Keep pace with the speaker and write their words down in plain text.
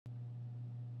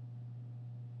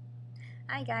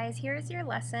Hi guys, here's your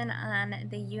lesson on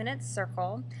the unit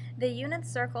circle. The unit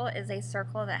circle is a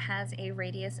circle that has a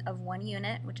radius of 1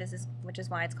 unit, which is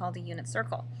why it's called a unit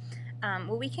circle.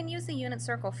 What we can use the unit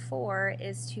circle for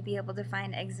is to be able to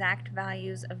find exact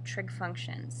values of trig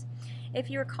functions. If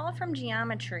you recall from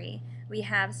geometry, we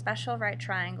have special right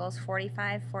triangles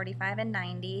 45, 45, and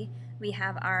 90. We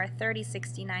have our 30,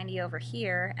 60, 90 over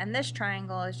here, and this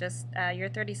triangle is just your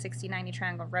 30, 60, 90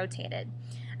 triangle rotated.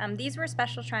 These were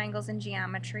special triangles in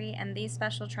geometry, and these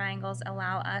special triangles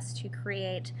allow us to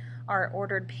create our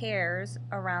ordered pairs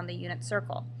around the unit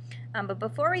circle. But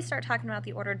before we start talking about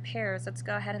the ordered pairs, let's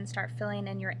go ahead and start filling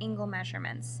in your angle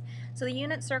measurements. So the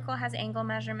unit circle has angle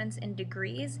measurements in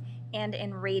degrees and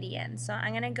in radians. So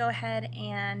I'm going to go ahead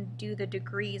and do the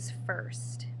degrees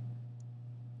first.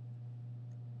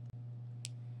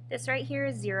 This right here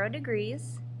is 0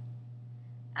 degrees.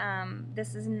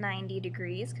 This is 90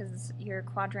 degrees because it's your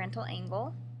quadrantal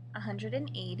angle.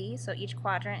 180, so each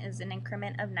quadrant is an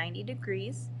increment of 90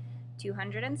 degrees.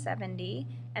 270,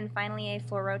 and finally a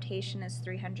full rotation is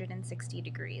 360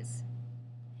 degrees.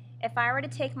 If I were to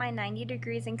take my 90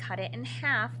 degrees and cut it in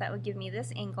half, that would give me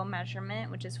this angle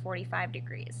measurement, which is 45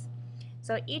 degrees.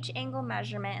 So each angle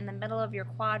measurement in the middle of your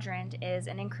quadrant is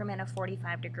an increment of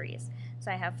 45 degrees.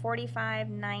 So I have 45,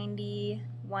 90,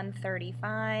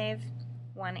 135,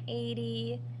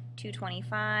 180,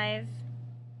 225,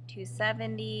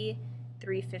 270,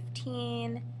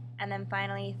 315, and then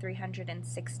finally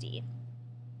 360.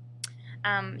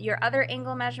 Your other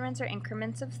angle measurements are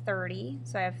increments of 30,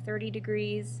 so I have 30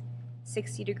 degrees,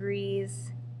 60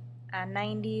 degrees,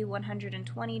 90,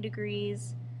 120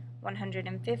 degrees,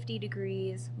 150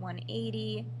 degrees,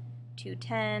 180,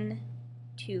 210,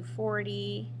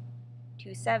 240,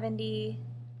 270,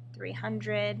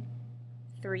 300,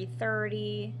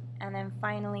 330, and then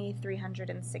finally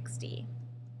 360.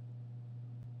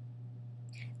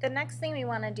 The next thing we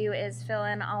want to do is fill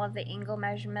in all of the angle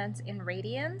measurements in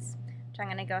radians, which I'm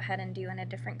going to go ahead and do in a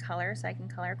different color so I can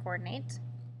color coordinate.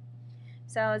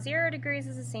 So 0 degrees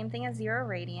is the same thing as 0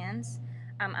 radians.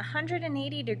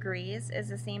 180 degrees is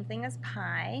the same thing as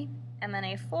pi, and then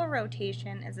a full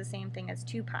rotation is the same thing as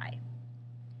 2 pi.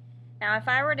 Now if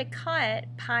I were to cut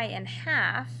pi in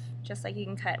half, just like you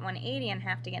can cut 180 in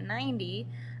half to get 90,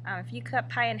 if you cut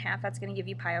pi in half, that's going to give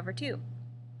you pi over 2.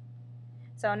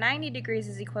 So 90 degrees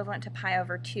is equivalent to pi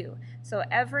over 2. So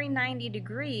every 90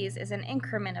 degrees is an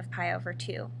increment of pi over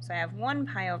 2. So I have 1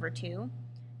 pi over 2,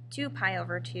 2 pi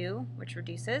over 2, which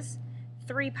reduces,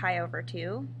 3 pi over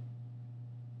 2,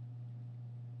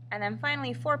 and then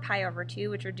finally 4 pi over 2,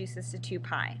 which reduces to 2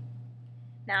 pi.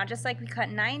 Now just like we cut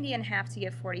 90 in half to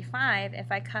get 45, if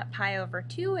I cut pi over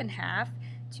 2 in half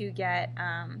to get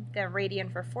the radian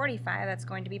for 45, that's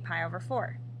going to be pi over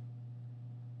 4.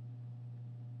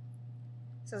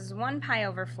 So this is 1 pi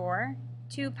over 4,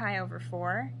 2 pi over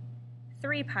 4,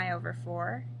 3 pi over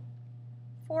 4,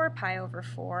 4 pi over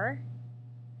 4,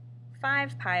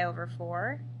 5 pi over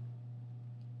 4,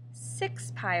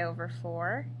 6 pi over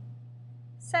 4,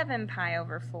 7 pi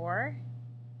over 4,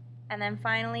 and then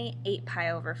finally 8 pi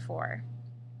over 4.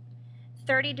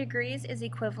 30 degrees is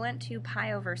equivalent to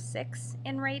pi over 6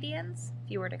 in radians,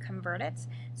 if you were to convert it.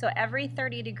 So every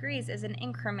 30 degrees is an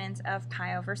increment of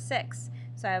pi over 6.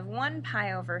 So I have 1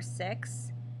 pi over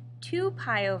 6, 2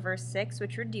 pi over 6,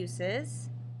 which reduces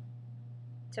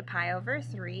to pi over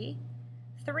 3,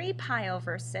 3 pi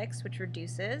over 6, which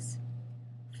reduces,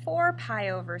 4 pi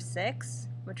over 6,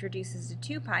 which reduces to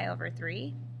 2 pi over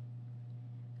 3,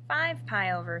 5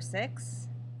 pi over 6,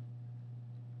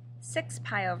 6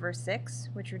 pi over 6,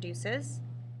 which reduces,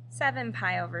 7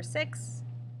 pi over 6,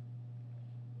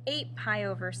 8 pi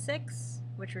over 6,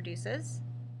 which reduces,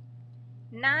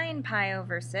 9 pi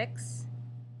over 6,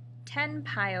 10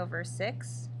 pi over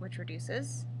 6, which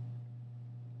reduces,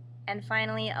 and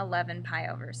finally 11 pi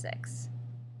over 6.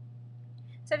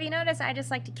 So if you notice, I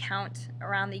just like to count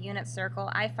around the unit circle.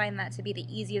 I find that to be the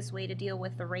easiest way to deal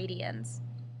with the radians.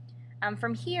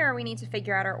 From here, we need to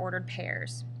figure out our ordered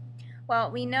pairs. Well,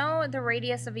 we know the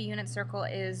radius of a unit circle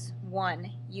is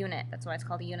 1 unit. That's why it's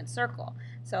called a unit circle.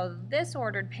 So this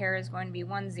ordered pair is going to be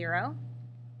 1, 0,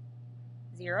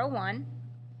 0, 1,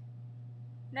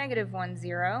 negative 1,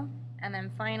 0, and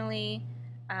then finally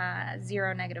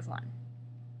 0, negative 1.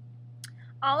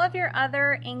 All of your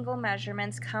other angle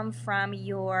measurements come from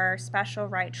your special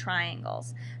right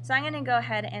triangles. So I'm going to go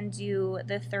ahead and do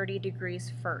the 30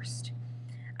 degrees first.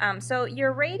 So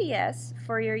your radius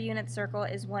for your unit circle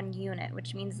is 1 unit,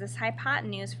 which means this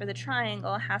hypotenuse for the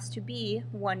triangle has to be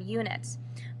 1 unit.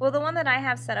 Well, the one that I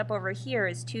have set up over here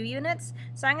is 2 units,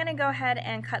 so I'm going to go ahead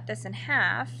and cut this in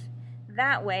half.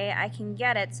 That way I can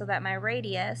get it so that my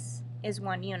radius is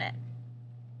 1 unit.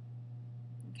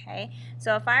 Okay,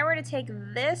 so if I were to take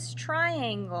this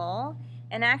triangle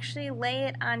and actually lay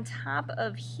it on top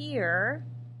of here,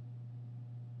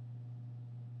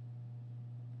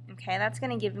 okay, that's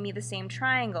going to give me the same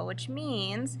triangle, which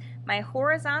means my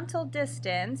horizontal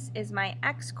distance is my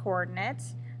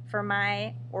x-coordinates for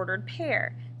my ordered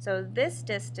pair. So this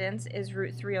distance is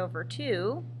root 3 over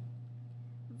 2.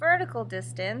 Vertical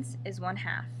distance is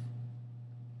 1/2,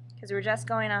 because we're just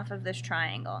going off of this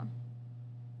triangle.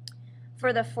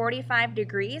 For the 45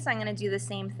 degrees, I'm going to do the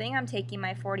same thing. I'm taking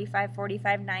my 45,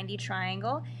 45, 90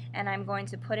 triangle, and I'm going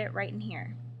to put it right in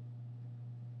here.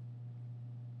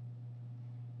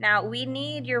 Now, we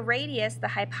need your radius, the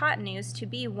hypotenuse, to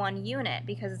be 1 unit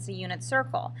because it's a unit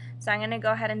circle. So I'm going to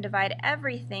go ahead and divide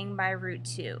everything by root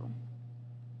 2.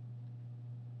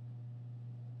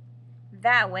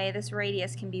 That way, this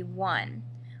radius can be 1.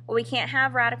 Well, we can't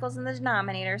have radicals in the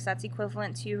denominator, so that's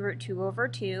equivalent to root 2 over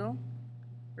 2.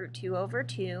 Root 2 over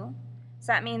 2.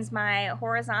 So that means my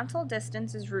horizontal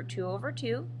distance is root 2 over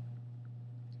 2.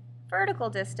 Vertical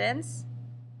distance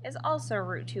is also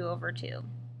root 2 over 2.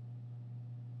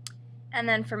 And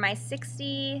then for my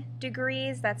 60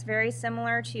 degrees, that's very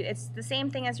similar to, it's the same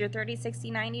thing as your 30,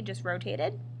 60, 90, just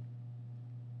rotated.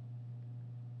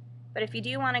 But if you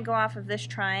do want to go off of this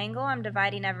triangle, I'm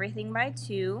dividing everything by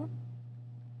 2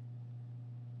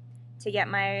 to get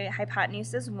my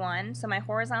hypotenuse is 1. So my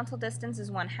horizontal distance is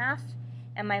 1/2,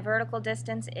 and my vertical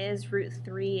distance is root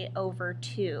 3 over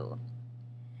 2.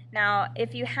 Now,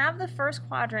 if you have the first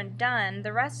quadrant done,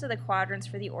 the rest of the quadrants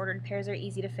for the ordered pairs are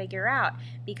easy to figure out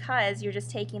because you're just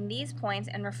taking these points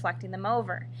and reflecting them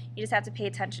over. You just have to pay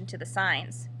attention to the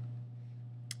signs.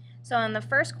 So in the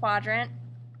first quadrant,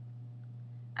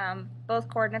 both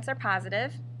coordinates are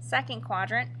positive. Second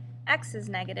quadrant, x is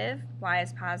negative, y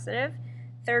is positive.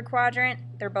 Third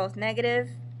quadrant, they're both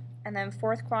negative. And then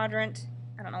fourth quadrant,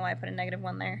 I don't know why I put a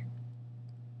 -1 there.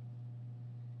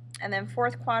 And then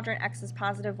fourth quadrant, x is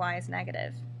positive, y is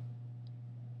negative.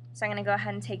 So I'm going to go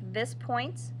ahead and take this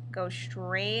point, go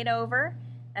straight over,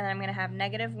 and then I'm going to have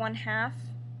 -1/2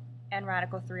 and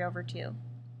radical 3 over 2.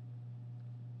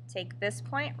 Take this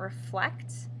point,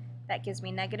 reflect, that gives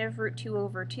me negative root 2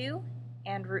 over 2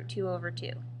 and root 2 over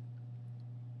 2.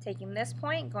 Taking this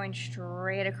point, going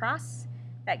straight across,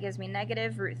 that gives me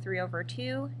negative root 3 over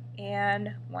 2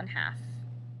 and 1/2.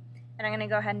 And I'm going to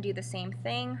go ahead and do the same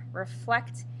thing,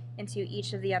 reflect into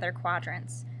each of the other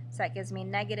quadrants. So that gives me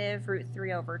negative root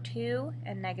 3 over 2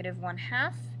 and negative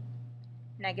 1/2,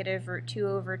 negative root 2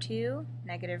 over 2,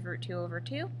 negative root 2 over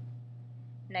 2,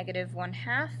 negative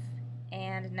 1/2,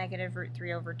 and negative root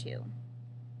 3 over 2.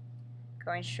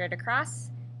 Going straight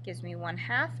across gives me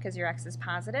 1/2 because your x is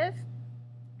positive,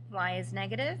 y is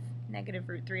negative, negative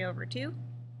root 3 over 2.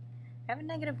 I have a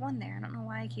 -1 there. I don't know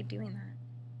why I keep doing that.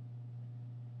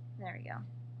 There we go.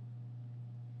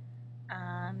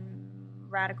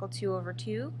 Radical 2 over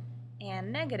 2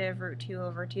 and negative root 2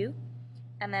 over 2.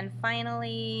 And then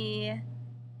finally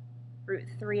root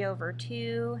 3 over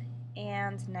 2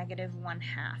 and negative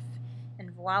 1/2.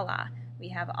 And voila, we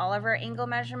have all of our angle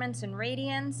measurements in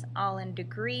radians, all in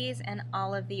degrees, and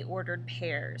all of the ordered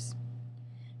pairs.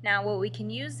 Now what we can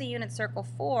use the unit circle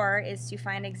for is to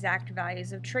find exact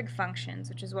values of trig functions,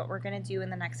 which is what we're going to do in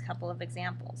the next couple of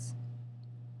examples.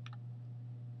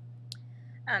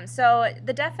 So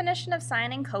the definition of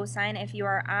sine and cosine, if you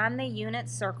are on the unit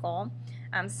circle,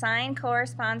 sine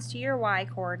corresponds to your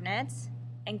y-coordinates,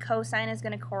 and cosine is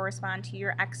going to correspond to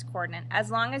your x-coordinate,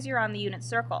 as long as you're on the unit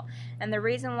circle. And the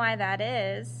reason why that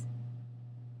is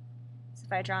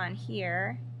if I draw in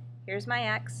here, here's my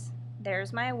x,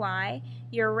 there's my y.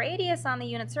 Your radius on the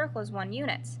unit circle is 1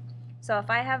 unit. So if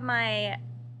I have my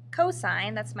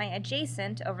cosine, that's my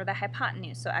adjacent over the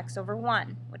hypotenuse, so x over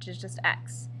 1, which is just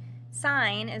x.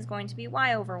 Sine is going to be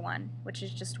y over 1, which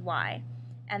is just y.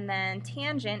 And then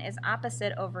tangent is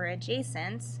opposite over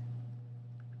adjacent,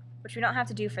 which we don't have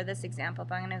to do for this example,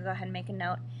 but I'm going to go ahead and make a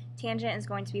note. Tangent is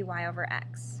going to be y over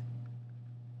x.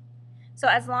 So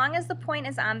as long as the point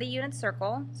is on the unit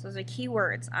circle, so those are key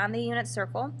words, on the unit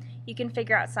circle, you can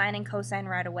figure out sine and cosine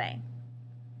right away.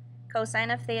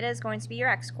 Cosine of theta is going to be your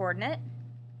x-coordinate.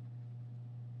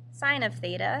 Sine of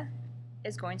theta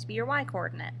is going to be your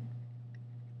y-coordinate.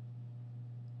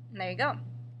 And there you go.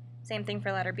 Same thing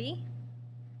for letter B.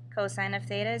 Cosine of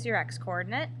theta is your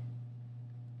x-coordinate.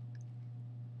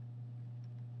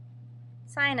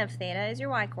 Sine of theta is your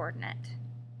y-coordinate.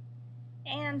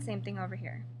 And same thing over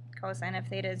here. Cosine of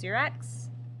theta is your x.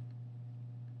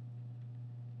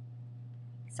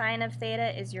 Sine of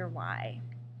theta is your y.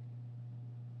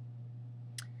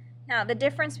 Now, the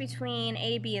difference between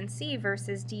A, B, and C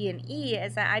versus D and E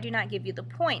is that I do not give you the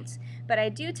points, but I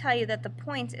do tell you that the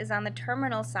point is on the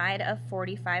terminal side of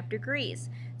 45 degrees.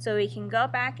 So we can go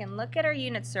back and look at our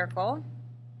unit circle,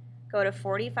 go to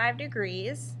 45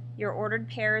 degrees, your ordered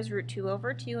pair is root 2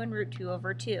 over 2 and root 2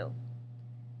 over 2.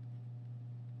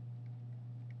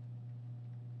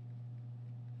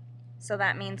 So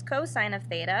that means cosine of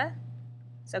theta,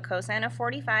 so cosine of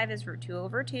 45 is root 2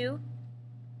 over 2,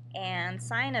 and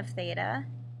sine of theta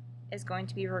is going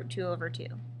to be root 2 over 2.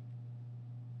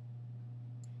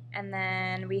 And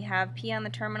then we have p on the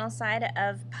terminal side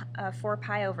of 4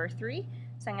 pi over 3,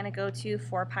 so I'm going to go to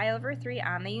 4 pi over 3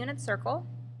 on the unit circle.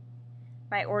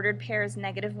 My ordered pair is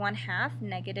negative 1/2,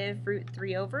 negative root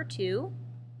 3 over 2.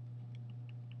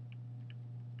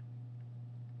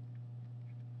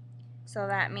 So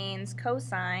that means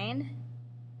cosine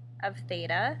of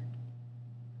theta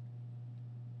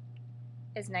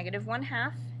is negative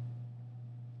 1/2,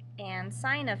 and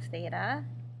sine of theta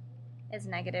is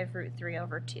negative root 3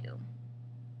 over 2.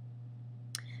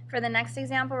 For the next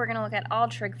example, we're going to look at all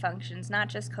trig functions, not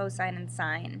just cosine and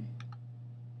sine.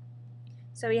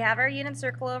 So we have our unit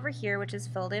circle over here, which is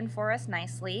filled in for us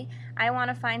nicely. I want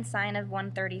to find sine of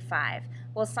 135.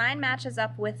 Well, sine matches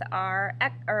up with our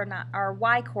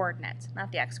y coordinate,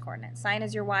 not the x coordinate. Sine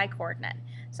is your y coordinate.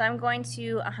 So I'm going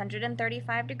to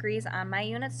 135 degrees on my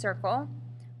unit circle.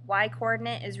 Y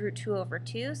coordinate is root 2 over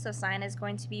 2, so sine is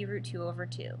going to be root 2 over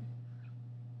 2.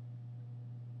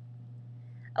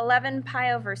 11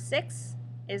 pi over 6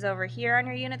 is over here on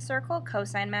your unit circle.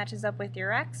 Cosine matches up with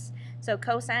your x. So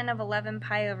cosine of 11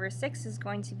 pi over 6 is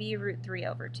going to be root 3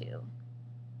 over 2.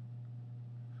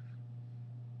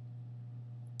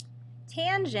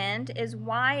 Tangent is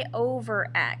y over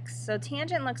x. So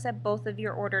tangent looks at both of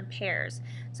your ordered pairs.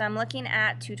 So I'm looking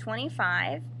at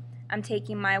 225. I'm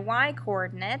taking my y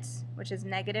coordinates, which is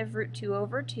negative root 2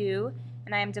 over 2,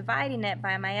 and I am dividing it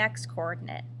by my x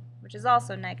coordinate, which is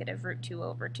also negative root 2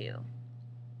 over 2.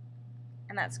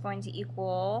 And that's going to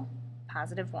equal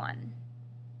positive 1.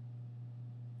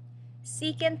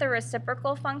 Secant the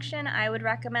reciprocal function, I would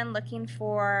recommend looking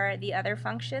for the other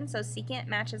function. So secant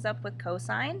matches up with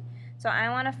cosine. So I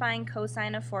want to find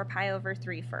cosine of 4 pi over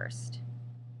 3 first.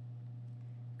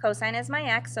 Cosine is my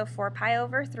x, so 4 pi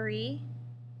over 3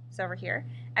 is over here.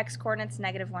 X coordinate's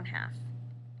negative 1/2.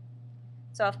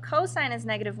 So if cosine is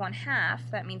negative 1/2,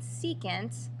 that means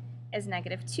secant is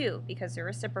negative 2 because they're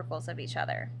reciprocals of each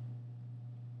other.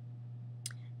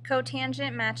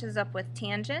 Cotangent matches up with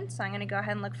tangent, so I'm going to go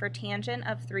ahead and look for tangent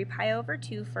of 3 pi over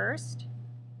 2 first.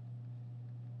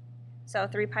 So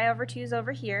 3 pi over 2 is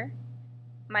over here.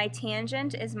 My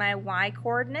tangent is my y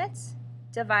coordinates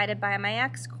divided by my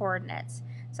x coordinates.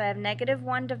 So I have negative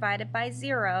 1 divided by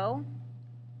 0,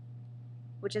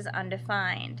 which is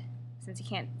undefined, since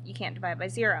you can't divide by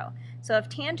 0. So if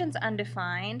tangent's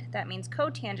undefined, that means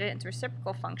cotangent, its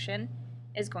reciprocal function,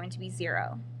 is going to be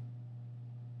 0.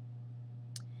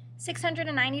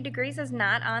 690 degrees is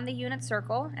not on the unit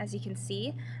circle, as you can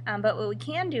see, but what we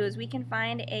can do is we can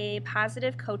find a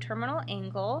positive coterminal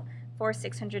angle for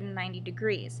 690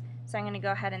 degrees. So I'm going to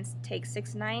go ahead and take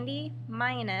 690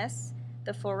 minus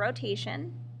the full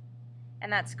rotation,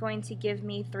 and that's going to give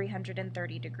me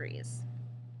 330 degrees,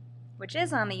 which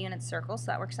is on the unit circle, so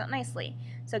that works out nicely.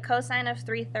 So cosine of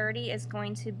 330 is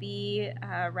going to be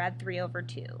rad 3 over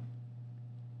 2.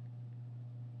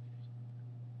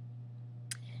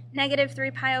 Negative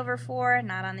 3 pi over 4,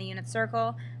 not on the unit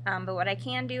circle, but what I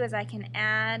can do is I can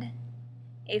add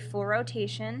a full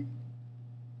rotation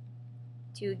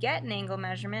to get an angle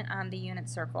measurement on the unit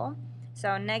circle.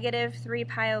 So negative 3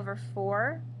 pi over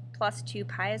 4 plus 2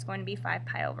 pi is going to be 5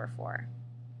 pi over 4.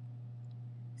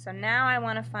 So now I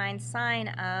want to find sine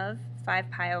of 5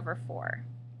 pi over 4.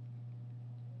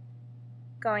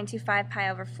 Going to 5 pi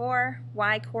over 4,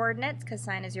 y coordinates, because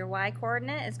sine is your y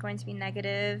coordinate, is going to be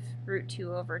negative root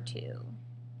 2 over 2.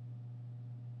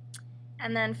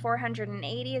 And then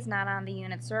 480 is not on the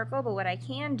unit circle, but what I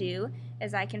can do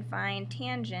is I can find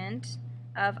tangent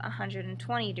of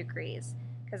 120 degrees,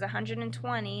 because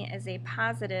 120 is a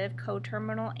positive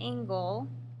coterminal angle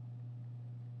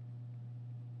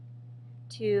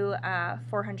to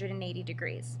 480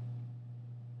 degrees.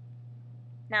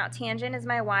 Now tangent is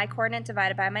my y coordinate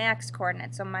divided by my x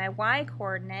coordinate. So my y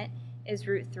coordinate is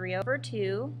root 3 over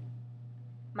 2.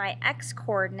 My x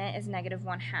coordinate is negative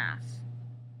 1/2.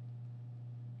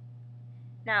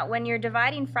 Now when you're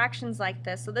dividing fractions like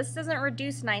this, so this doesn't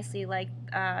reduce nicely like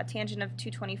tangent of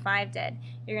 225 did.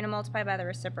 You're going to multiply by the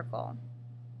reciprocal.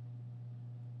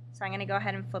 So I'm going to go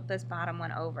ahead and flip this bottom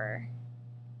one over.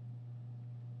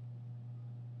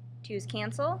 2's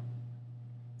cancel.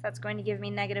 that's going to give me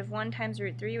negative 1 times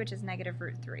root 3, which is negative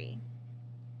root 3.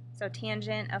 So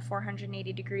tangent of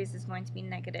 480 degrees is going to be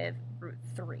negative root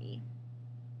 3.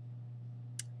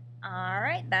 All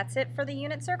right, that's it for the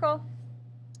unit circle.